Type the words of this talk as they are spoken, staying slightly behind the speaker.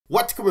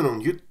What's going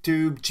on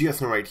YouTube?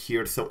 GeoSnow right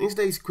here. So in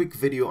today's quick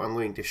video I'm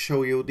going to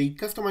show you the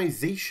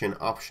customization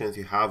options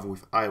you have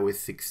with iOS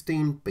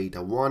 16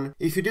 beta 1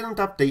 if you didn't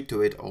update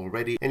to it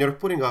already and you're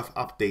putting off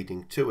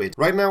updating to it.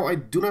 Right now I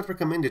do not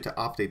recommend you to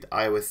update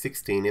iOS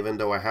 16 even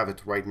though I have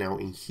it right now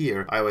in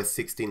here, iOS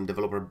 16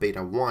 developer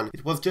beta 1.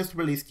 It was just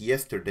released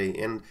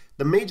yesterday and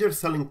the major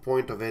selling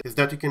point of it is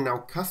that you can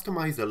now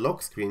customize the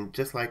lock screen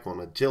just like on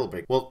a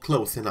jailbreak. Well,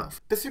 close enough.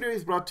 This video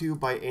is brought to you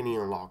by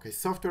AnyUnlock, a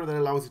software that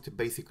allows you to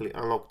basically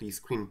unlock the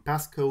screen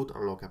passcode,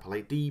 unlock Apple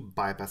ID,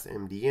 bypass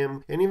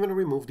MDM, and even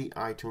remove the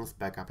iTunes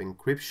backup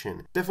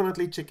encryption.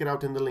 Definitely check it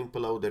out in the link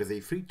below, there is a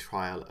free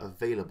trial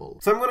available.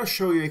 So I'm going to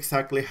show you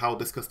exactly how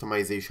this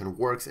customization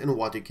works and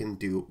what you can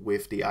do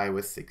with the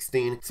iOS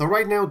 16. So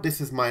right now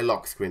this is my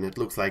lock screen. It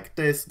looks like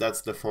this,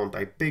 that's the font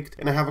I picked,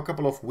 and I have a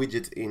couple of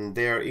widgets in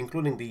there,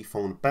 including the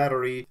phone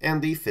battery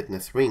and the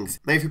fitness rings.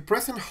 Now if you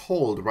press and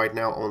hold right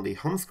now on the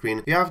home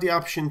screen, you have the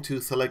option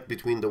to select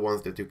between the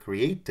ones that you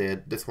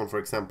created. This one, for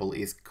example,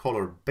 is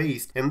color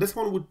based, and this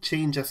one would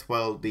change as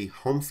well the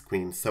home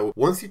screen. So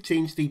once you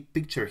change the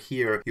picture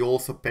here, you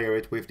also pair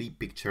it with the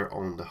picture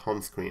on the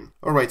home screen.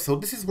 Alright, so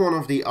this is one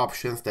of the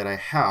options that I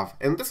have,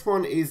 and this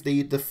one is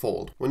the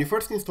default. When you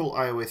first install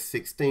iOS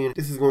 16,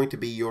 this is going to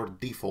be your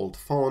default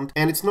font,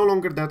 and it's no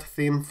longer that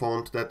thin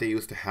font that they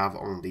used to have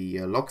on the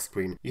lock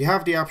screen. You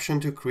have the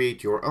option to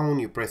create your own,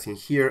 you press in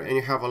here, and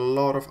you have a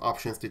lot of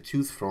options to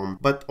choose from,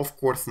 but of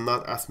course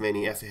not as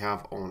many as you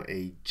have on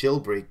a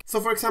jailbreak. So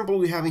for example,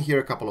 we have in here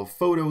a couple of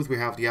photos. We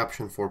have the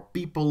option for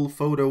people,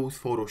 photos,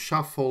 photo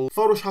shuffle.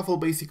 Photo shuffle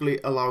basically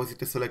allows you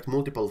to select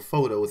multiple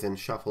photos and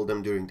shuffle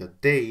them during the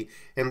day,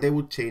 and they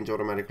would change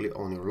automatically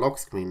on your lock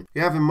screen.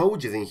 You have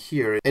emojis in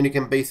here, and you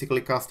can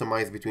basically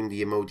customize between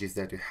the emojis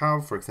that you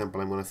have. For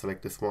example, I'm going to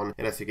select this one,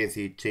 and as you can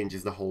see, it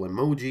changes the whole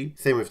emoji.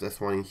 Same with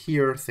this one in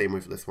here, same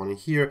with this one in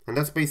here, and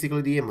that's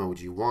basically the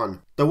emoji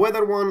one. The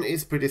weather one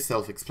is pretty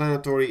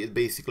self-explanatory. It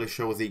basically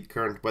shows the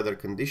current weather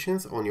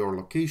conditions on your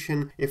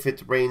location. If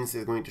it rains,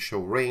 it's going to show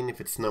rain. If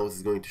it snows,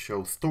 it's going to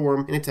show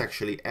storm, and it's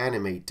actually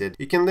animated.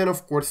 You can then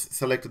of course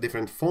select a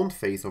different font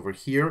face over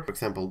here, for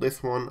example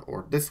this one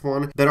or this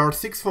one. There are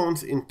 6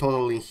 fonts in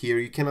total in here.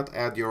 You cannot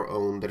add your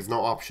own, there's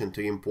no option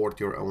to import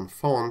your own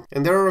font,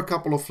 and there are a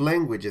couple of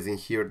languages in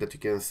here that you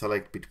can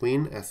select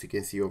between, as you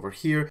can see over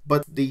here,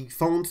 but the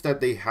fonts that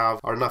they have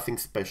are nothing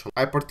special.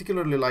 I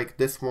particularly like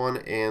this one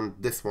and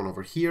this one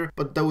over here,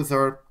 but those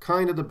are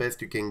kind of the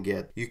best you can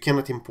get. You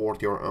cannot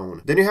import your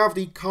own. Then you have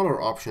the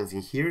color options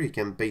in here. You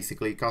can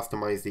basically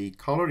customize the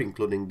color,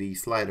 including the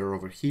slider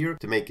over here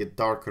to make it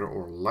darker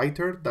or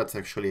lighter. That's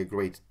actually a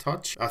great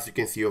touch. As you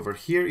can see over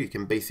here, you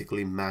can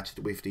basically match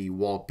it with the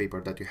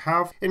wallpaper that you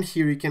have, and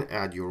here you can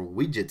add your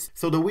widgets.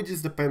 So the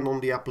widgets depend on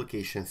the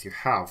applications you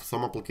have.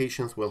 Some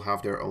applications will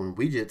have their own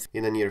widgets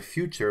in the near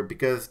future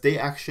because they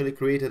actually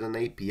created an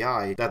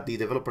API that the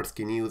developers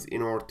can use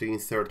in order to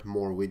insert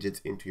more widgets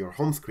into your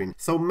home screen.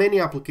 So many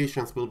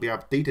applications will be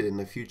updated in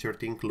the future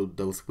to include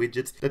those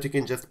widgets that you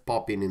can just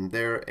pop in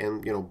there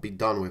and be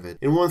done with it.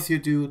 And once you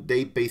do,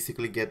 they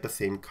basically get the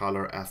same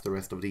color as the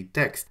rest of the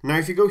text. Now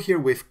if you go here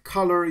with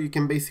color, you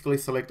can basically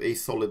select a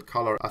solid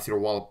color as your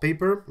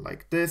wallpaper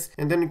like this,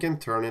 and then you can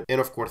turn it and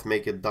of course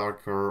make it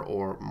darker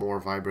or more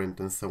vibrant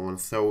and so on.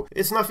 So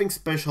it's nothing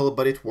special,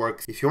 but it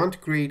works. If you want to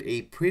create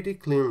a pretty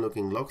clean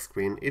looking lock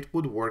screen, it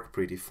would work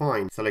pretty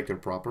fine. Select your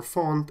proper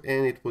font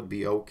and it would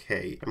be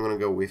okay. I'm gonna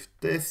go with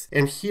this,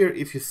 and here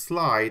if you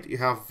slide, you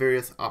have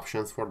various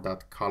options for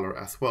that color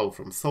as well,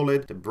 from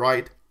solid to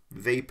bright,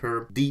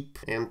 vapor, deep,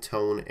 and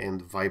tone,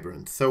 and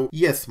vibrant. So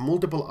yes,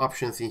 multiple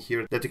options in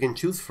here that you can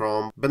choose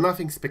from, but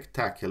nothing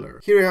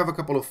spectacular. Here you have a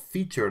couple of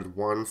featured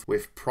ones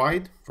with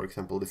pride, for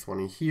example this one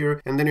in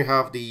here, and then you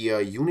have the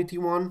unity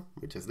one,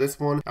 which is this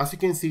one. As you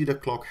can see, the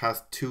clock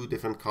has 2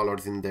 different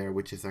colors in there,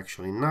 which is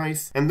actually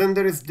nice. And then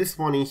there is this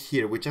one in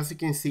here, which as you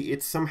can see,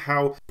 it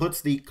somehow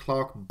puts the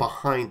clock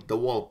behind the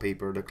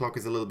wallpaper. The clock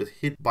is a little bit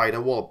hid by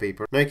the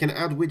wallpaper. Now you can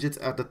add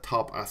widgets at the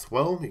top as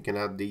well. You can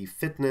add the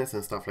fitness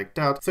and stuff like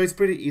that, so it's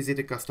pretty easy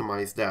to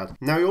customize that.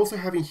 Now you also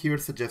have in here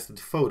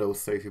suggested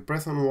photos, so if you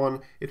press on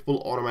one, it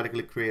will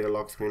automatically create a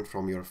lock screen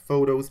from your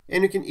photos,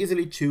 and you can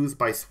easily choose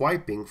by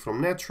swiping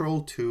from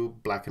natural to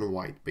black and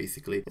white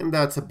basically, and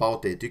that's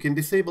about it. You can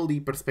disable the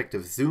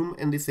perspective zoom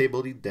and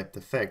disable the depth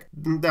effect.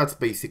 That's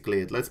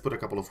basically it. Let's put a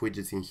couple of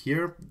widgets in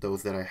here,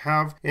 those that I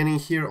have, and in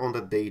here on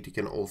the date you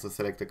can also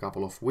select a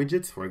couple of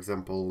widgets, for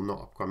example no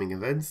upcoming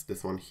events,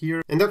 this one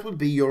here, and that would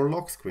be your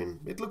lock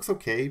screen. It looks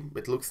okay,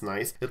 it looks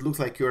nice, it looks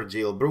like you're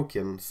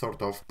jailbroken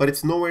sort of, but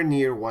it's nowhere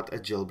near what a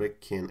jailbreak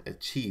can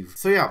achieve.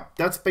 So yeah,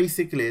 that's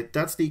basically it.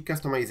 That's the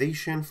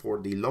customization for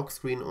the lock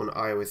screen on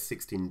iOS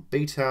 16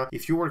 beta.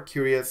 If you are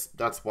curious,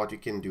 that's what you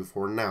can do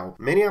for now.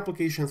 Many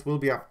applications will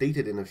be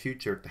updated in the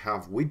future to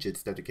have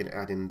widgets that you can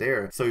add in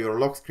there, so your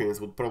lock screens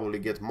would probably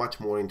get much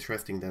more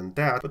interesting than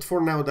that, but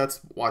for now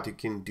that's what you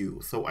can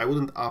do. So I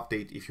wouldn't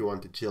update if you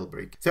want to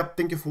jailbreak. So yeah,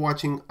 thank you for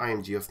watching. I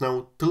am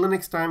GeoSnow. Till the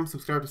next time,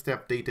 subscribe to stay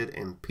updated,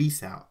 and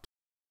peace out.